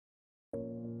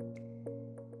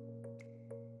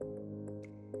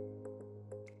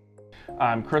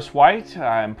I'm Chris White.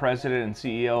 I'm president and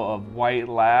CEO of White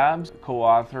Labs,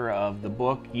 co-author of the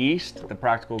book Yeast, The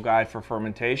Practical Guide for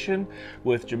Fermentation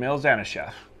with Jamil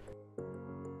Zanishev.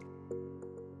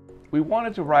 We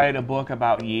wanted to write a book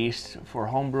about yeast for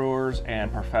homebrewers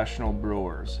and professional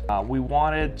brewers. We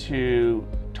wanted to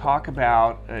talk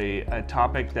about a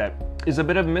topic that is a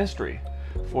bit of a mystery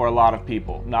for a lot of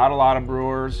people. Not a lot of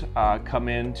brewers come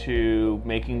into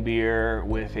making beer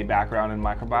with a background in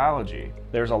microbiology.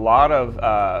 There's a lot of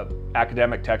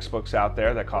academic textbooks out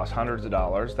there that cost hundreds of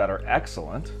dollars that are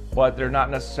excellent, but they're not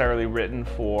necessarily written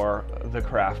for the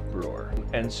craft brewer.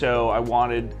 And so I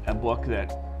wanted a book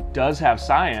that does have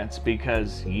science,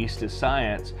 because yeast is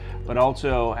science, but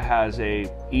also has a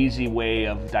easy way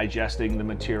of digesting the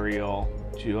material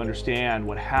to understand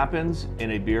what happens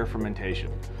in a beer fermentation.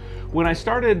 When I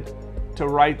started to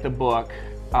write the book,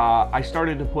 I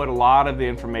started to put a lot of the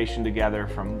information together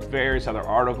from various other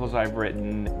articles I've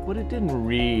written, but it didn't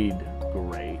read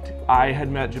great. I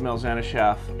had met Jamil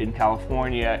Zanishev in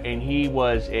California, and he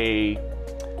was an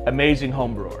amazing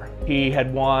home brewer. He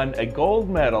had won a gold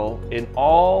medal in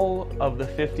all of the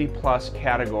 50+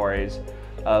 categories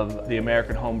of the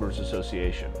American Homebrewers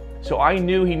Association. So I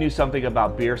knew he knew something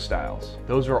about beer styles.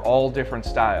 Those are all different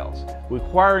styles,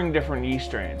 requiring different yeast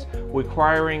strains,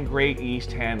 requiring great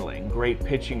yeast handling, great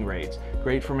pitching rates,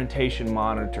 great fermentation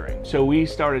monitoring. So we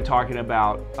started talking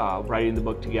about writing the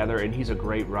book together, and he's a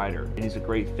great writer and he's a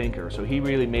great thinker. So he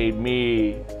really made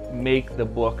me make the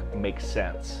book make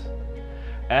sense.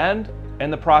 And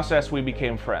in the process, we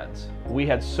became friends. We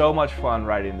had so much fun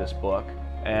writing this book.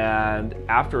 And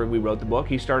after we wrote the book,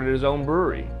 he started his own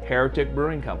brewery, Heretic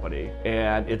Brewing Company.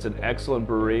 And it's an excellent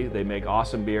brewery. They make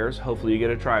awesome beers. Hopefully you get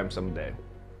to try them someday.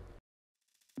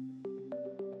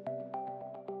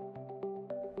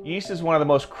 Yeast is one of the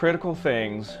most critical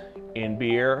things in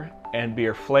beer and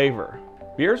beer flavor.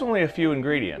 Beer is only a few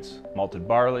ingredients: malted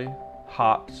barley,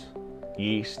 hops,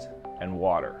 yeast, and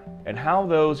water. And how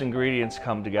those ingredients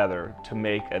come together to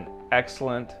make an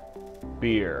excellent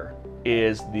beer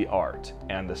is the art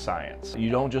and the science.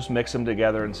 You don't just mix them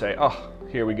together and say, oh,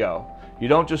 here we go. You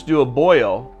don't just do a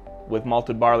boil with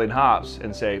malted barley and hops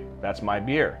and say, that's my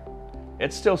beer.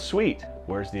 It's still sweet.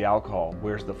 Where's the alcohol?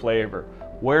 Where's the flavor?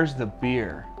 Where's the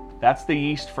beer? That's the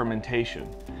yeast fermentation.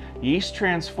 Yeast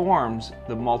transforms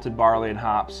the malted barley and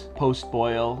hops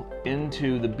post-boil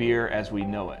into the beer as we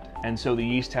know it. And so the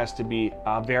yeast has to be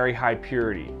a very high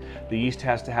purity. The yeast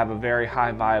has to have a very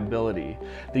high viability.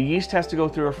 The yeast has to go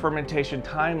through a fermentation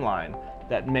timeline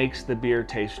that makes the beer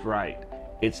taste right.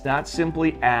 It's not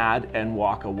simply add and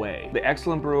walk away. The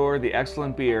excellent brewer, the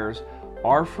excellent beers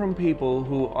are from people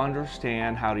who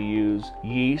understand how to use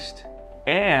yeast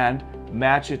and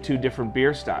match it to different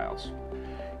beer styles.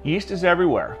 Yeast is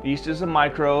everywhere. Yeast is a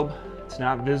microbe. It's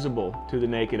not visible to the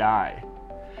naked eye.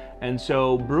 And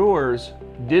so brewers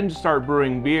didn't start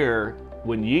brewing beer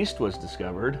when yeast was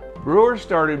discovered. Brewers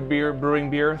started brewing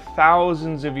beer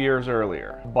thousands of years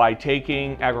earlier by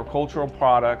taking agricultural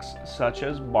products such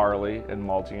as barley and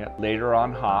malting it, later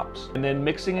on hops, and then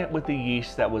mixing it with the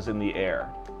yeast that was in the air.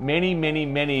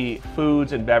 Many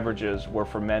foods and beverages were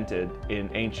fermented in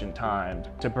ancient times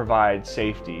to provide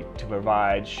safety, to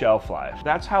provide shelf life.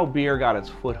 That's how beer got its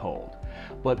foothold.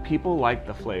 But people liked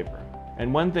the flavor.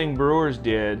 And one thing brewers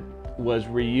did was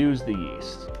reuse the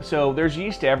yeast. So there's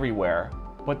yeast everywhere,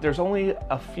 but there's only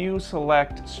a few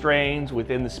select strains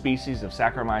within the species of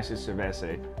Saccharomyces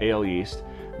cerevisiae, ale yeast,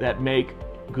 that make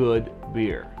good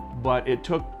beer. But it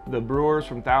took the brewers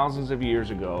from thousands of years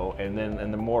ago, and then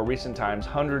in the more recent times,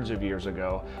 hundreds of years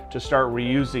ago, to start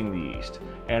reusing the yeast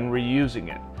and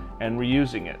reusing it and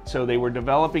reusing it. So they were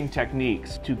developing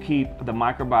techniques to keep the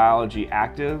microbiology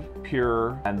active,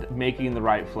 pure, and making the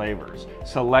right flavors,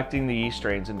 selecting the yeast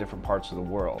strains in different parts of the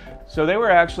world. So they were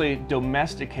actually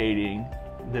domesticating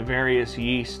the various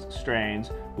yeast strains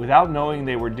without knowing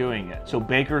they were doing it. So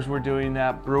bakers were doing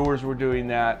that, brewers were doing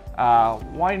that,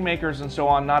 winemakers and so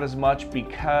on, not as much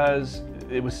because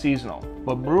it was seasonal.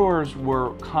 But brewers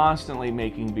were constantly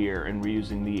making beer and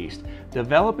reusing the yeast,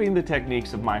 developing the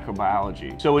techniques of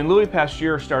microbiology. So when Louis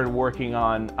Pasteur started working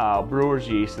on brewer's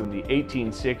yeast in the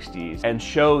 1860s and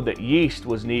showed that yeast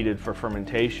was needed for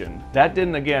fermentation, that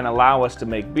didn't again allow us to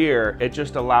make beer, it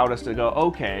just allowed us to go,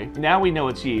 okay, now we know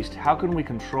it's yeast, how can we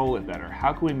control it better?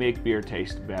 How can we make beer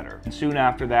taste better? And soon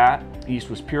after that,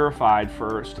 yeast was purified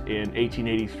first in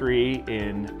 1883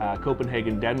 in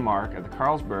Copenhagen, Denmark at the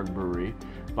Carlsberg Brewery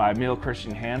by Emil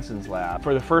Christian Hansen's lab.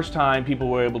 For the first time, people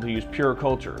were able to use pure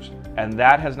cultures, and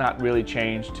that has not really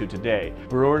changed to today.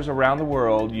 Brewers around the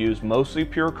world use mostly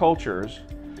pure cultures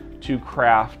to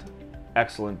craft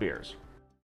excellent beers.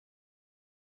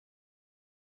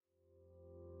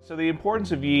 So the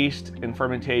importance of yeast in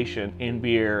fermentation in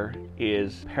beer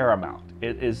is paramount.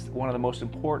 It is one of the most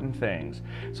important things.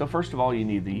 So first of all, you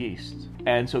need the yeast.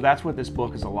 And so that's what this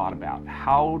book is a lot about.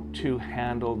 How to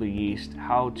handle the yeast,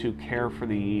 how to care for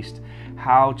the yeast,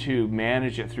 how to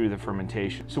manage it through the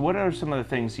fermentation. So what are some of the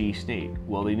things yeast need?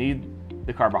 Well, they need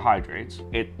the carbohydrates.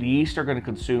 The yeast are going to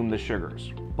consume the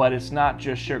sugars, but it's not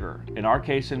just sugar. In our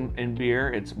case in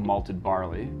beer, it's malted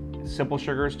barley, simple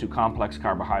sugars to complex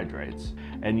carbohydrates.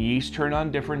 And yeast turn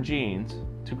on different genes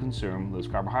to consume those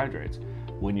carbohydrates.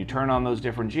 When you turn on those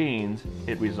different genes,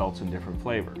 it results in different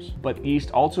flavors. But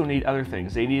yeast also need other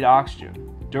things. They need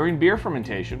oxygen. During beer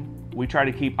fermentation, we try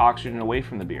to keep oxygen away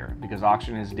from the beer because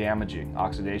oxygen is damaging.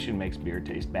 Oxidation makes beer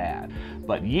taste bad.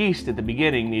 But yeast at the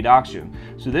beginning need oxygen.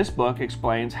 So this book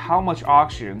explains how much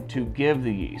oxygen to give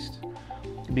the yeast,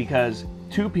 because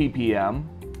 2 ppm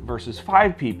versus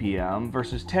 5 ppm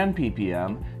versus 10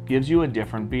 ppm gives you a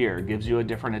different beer, gives you a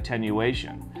different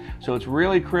attenuation. So it's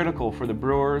really critical for the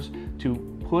brewers to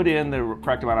put in the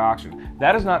correct amount of oxygen.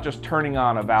 That is not just turning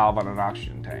on a valve on an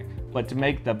oxygen tank, but to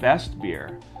make the best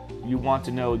beer, you want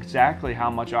to know exactly how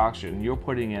much oxygen you're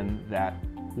putting in that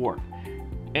wort.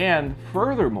 And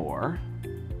furthermore,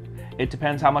 it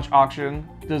depends how much oxygen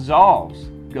dissolves,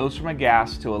 goes from a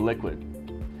gas to a liquid.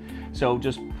 So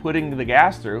just putting the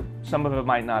gas through, some of it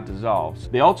might not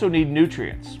dissolve. They also need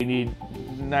nutrients. They need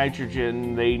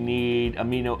nitrogen, they need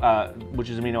which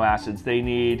is amino acids, they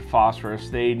need phosphorus,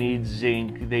 they need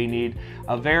zinc, they need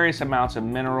various amounts of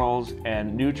minerals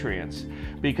and nutrients,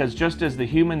 because just as the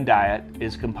human diet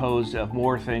is composed of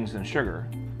more things than sugar,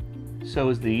 so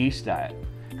is the yeast diet.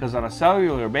 Because on a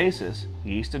cellular basis,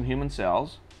 yeast and human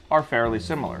cells are fairly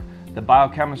similar. The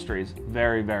biochemistry is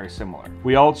very, very similar.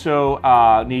 We also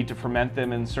need to ferment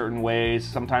them in certain ways.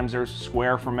 Sometimes there's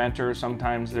square fermenters,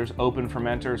 sometimes there's open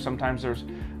fermenters, sometimes there's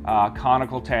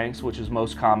conical tanks, which is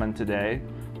most common today.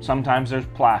 Sometimes there's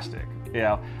plastic,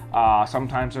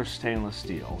 sometimes there's stainless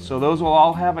steel. So those will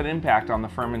all have an impact on the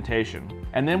fermentation.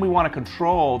 And then we want to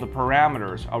control the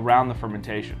parameters around the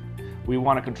fermentation. We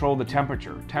want to control the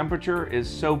temperature. Temperature is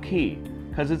so key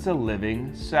because it's a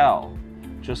living cell.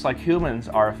 Just like humans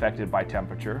are affected by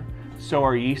temperature, so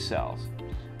are yeast cells.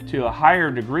 To a higher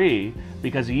degree,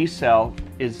 because a yeast cell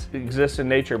exists in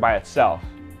nature by itself.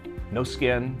 No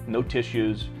skin, no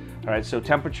tissues. All right, so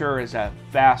temperature is a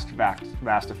vast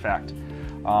effect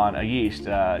on a yeast.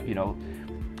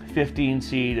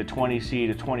 15C to 20C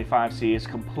to 25C is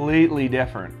completely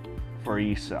different for a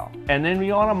yeast cell. And then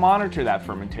you want to monitor that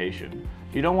fermentation.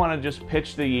 You don't want to just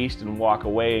pitch the yeast and walk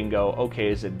away and go, okay,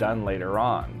 is it done later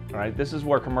on? Right? This is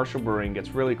where commercial brewing gets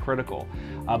really critical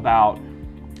about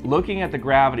looking at the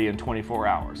gravity in 24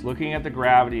 hours, looking at the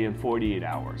gravity in 48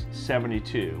 hours,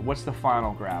 72. What's the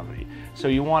final gravity? So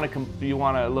you want to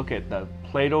look at the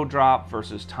Plato drop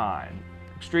versus time.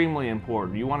 Extremely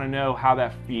important. You want to know how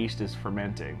that yeast is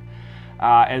fermenting.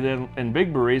 And then in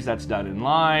big breweries, that's done in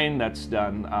line, that's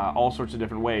done all sorts of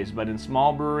different ways. But in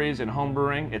small breweries and home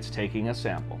brewing, it's taking a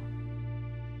sample.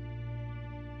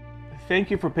 Thank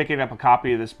you for picking up a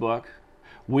copy of this book.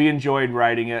 We enjoyed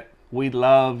writing it. We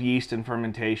love yeast and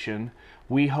fermentation.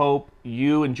 We hope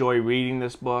you enjoy reading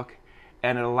this book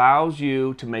and it allows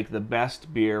you to make the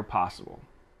best beer possible.